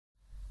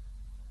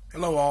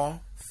Hello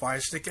all,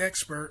 FireStick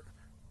expert,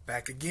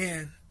 back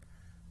again.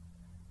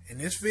 In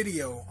this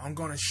video, I'm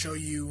going to show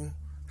you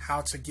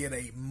how to get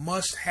a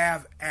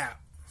must-have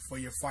app for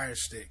your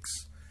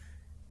FireSticks.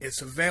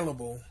 It's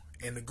available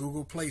in the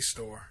Google Play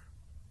Store.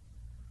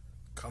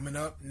 Coming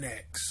up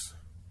next.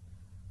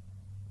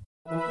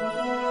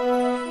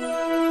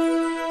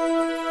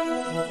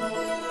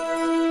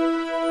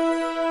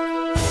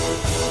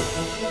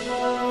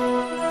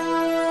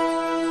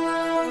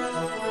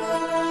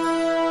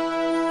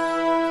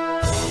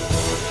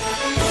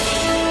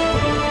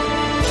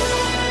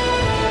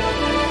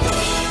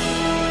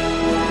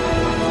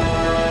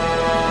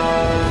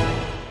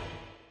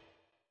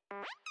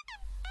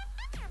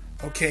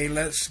 Okay,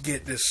 let's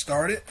get this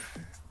started.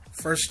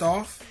 First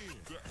off,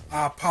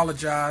 I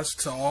apologize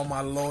to all my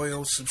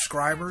loyal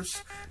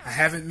subscribers. I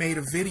haven't made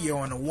a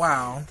video in a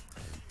while,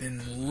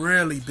 been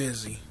really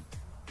busy,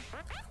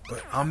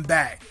 but I'm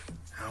back.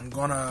 I'm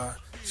gonna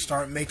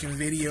start making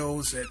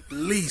videos at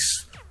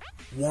least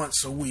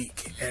once a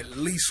week,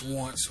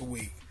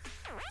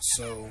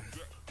 So,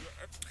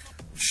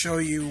 show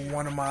you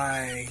one of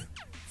my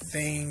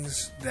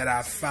things that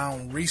I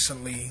found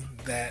recently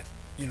that,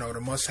 you know,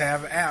 the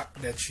must-have app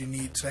that you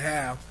need to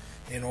have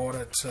in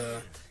order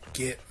to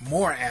get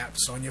more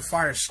apps on your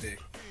FireStick.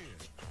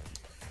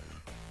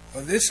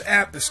 Well, this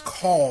app is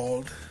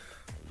called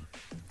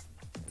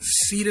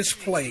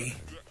Play,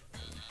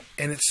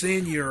 and it's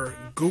in your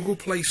Google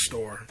Play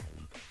Store.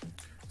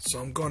 So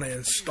I'm going to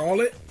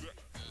install it,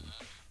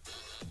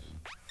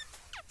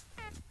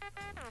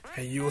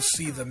 and you'll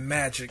see the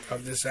magic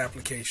of this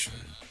application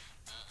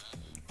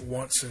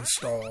once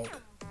installed.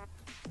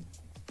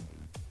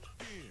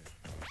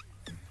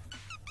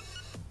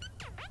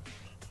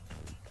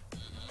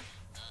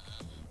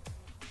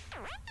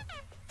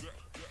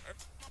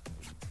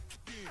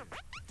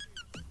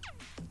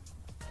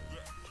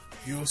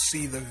 You'll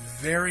see the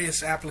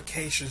various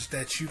applications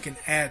that you can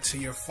add to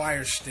your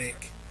FireStick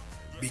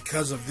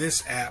because of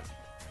this app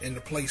in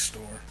the Play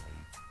Store.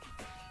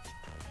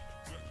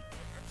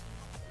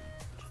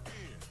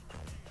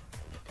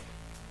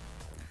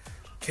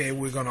 Okay,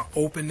 we're going to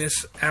open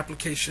this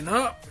application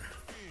up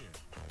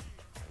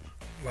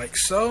like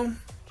so.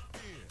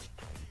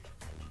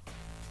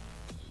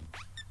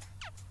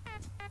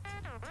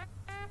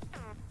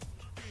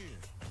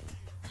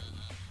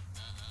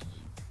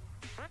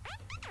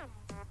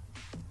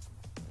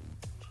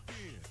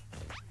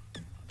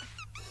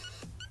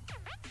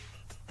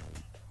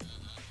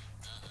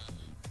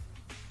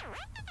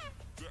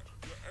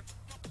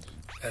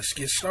 Let's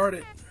get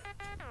started.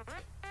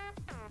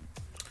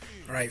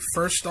 Alright,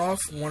 first off,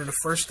 one of the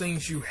first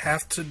things you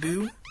have to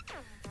do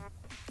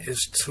is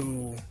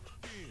to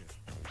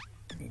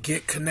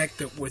get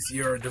connected with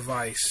your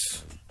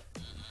device,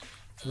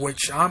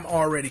 which I'm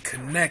already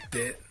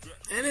connected,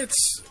 and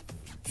it's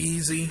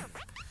easy.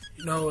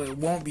 You know, it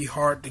won't be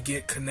hard to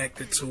get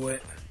connected to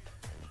it.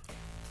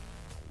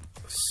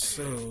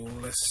 So,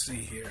 let's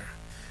see here.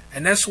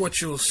 And that's what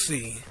you'll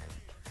see.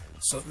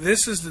 So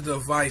this is the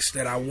device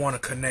that I want to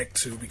connect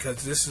to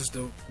because this is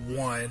the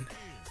one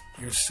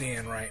you're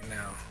seeing right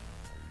now.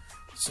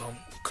 So I'm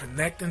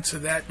connecting to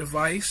that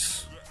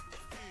device.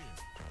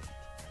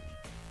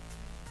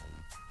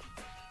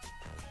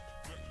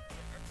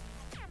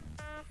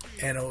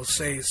 And it will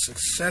say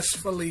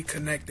successfully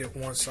connected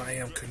once I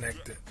am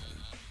connected.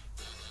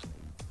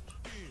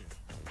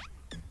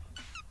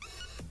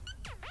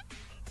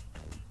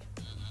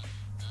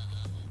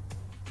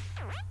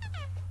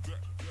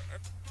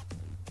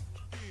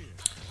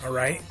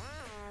 Alright,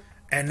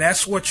 and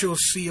that's what you'll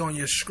see on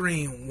your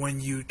screen when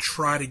you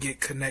try to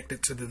get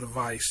connected to the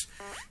device.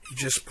 You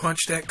just punch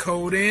that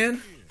code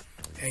in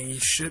and you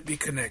should be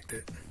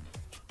connected.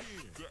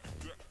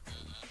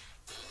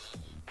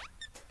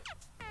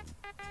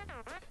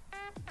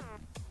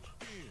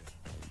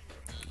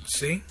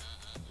 See?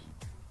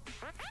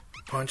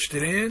 Punched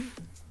it in.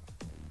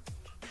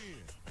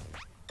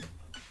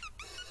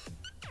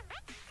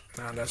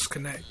 Now let's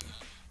connect.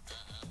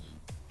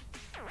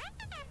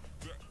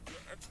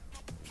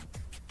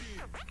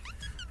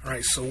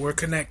 Alright, so we're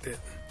connected.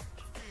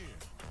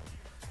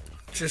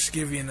 Just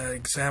give you an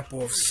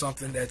example of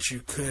something that you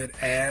could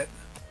add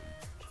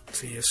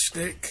to your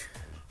stick.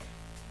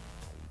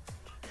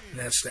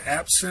 And that's the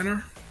App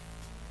Center.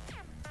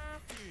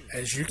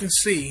 As you can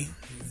see,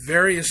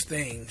 various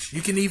things.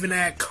 You can even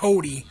add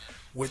KODI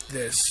with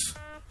this.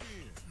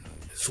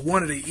 It's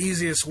one of the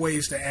easiest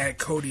ways to add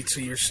KODI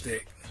to your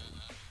stick.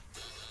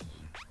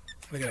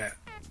 Look at that.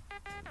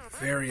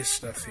 Various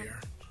stuff here.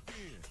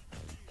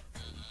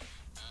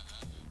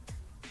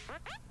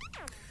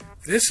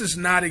 This is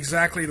not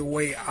exactly the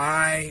way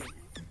I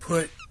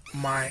put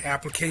my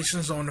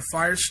applications on the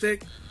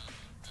FireStick,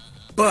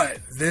 but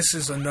this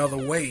is another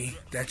way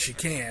that you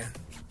can.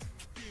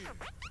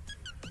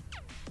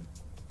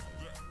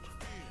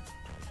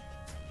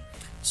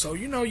 So,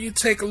 you know, you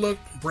take a look,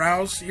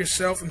 browse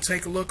yourself and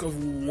take a look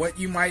of what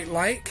you might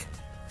like,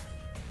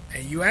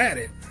 and you add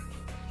it.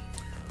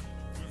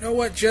 You know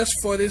what, just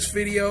for this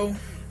video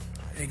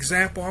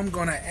example, I'm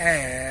going to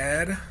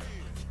add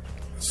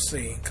Let's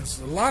see,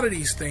 because a lot of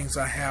these things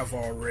I have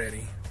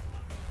already.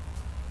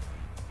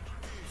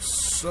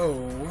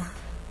 So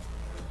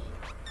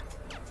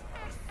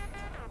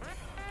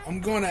I'm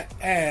going to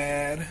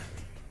add,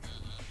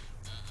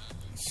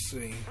 let's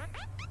see,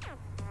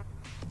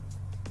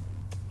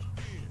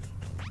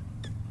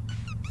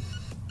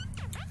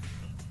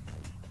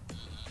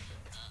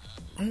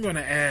 I'm going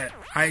to add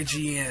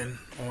IGN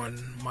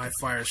on my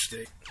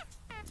FireStick.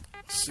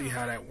 See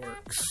how that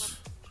works.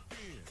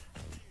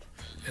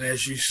 And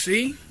as you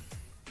see,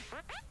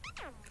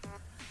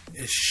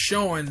 it's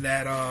showing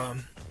that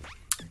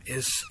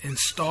it's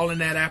installing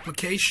that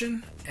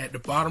application at the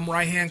bottom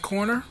right hand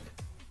corner.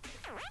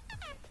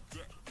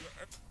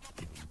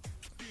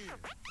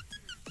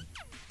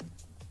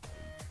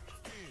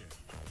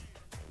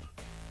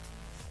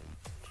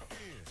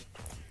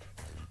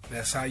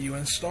 That's how you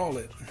install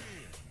it.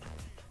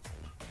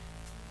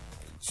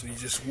 So you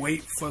just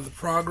wait for the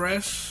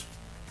progress,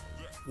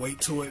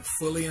 wait till it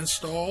fully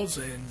installs,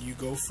 and you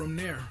go from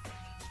there.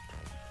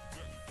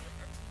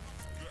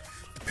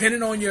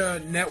 Depending on your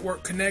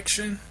network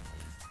connection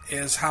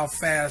is how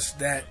fast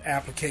that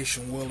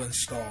application will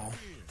install.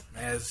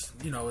 As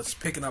you know, it's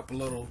picking up a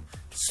little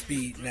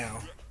speed now.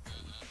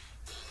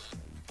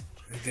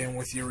 And then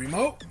with your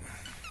remote,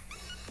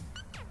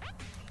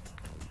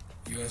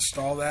 you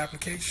install the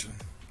application.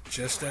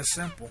 Just that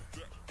simple.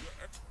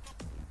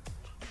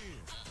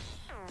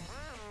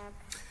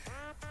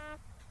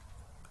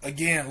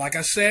 Again, like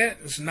I said,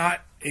 it's not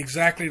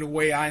exactly the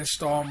way I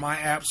install my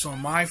apps on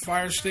my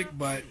FireStick,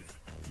 but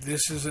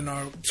this is an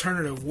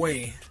alternative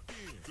way.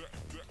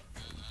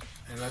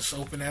 And let's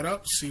open that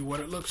up, see what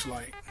it looks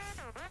like.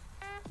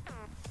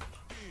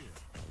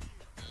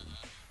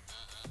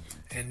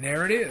 And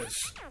there it is.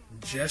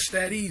 Just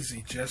that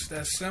easy, just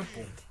that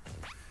simple.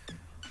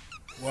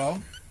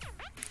 Well,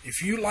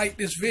 if you like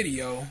this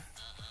video,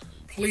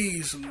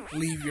 please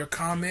leave your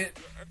comment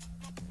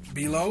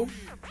below.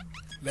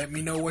 Let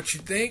me know what you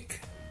think.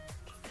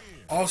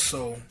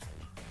 Also,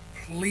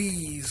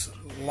 please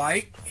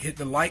hit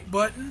the like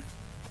button.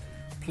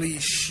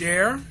 Please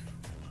share.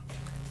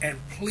 And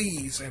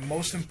please, and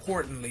most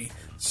importantly,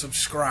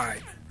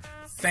 subscribe.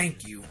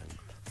 Thank you.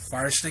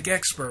 FireStick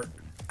Expert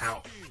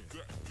out.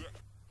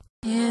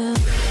 Yeah.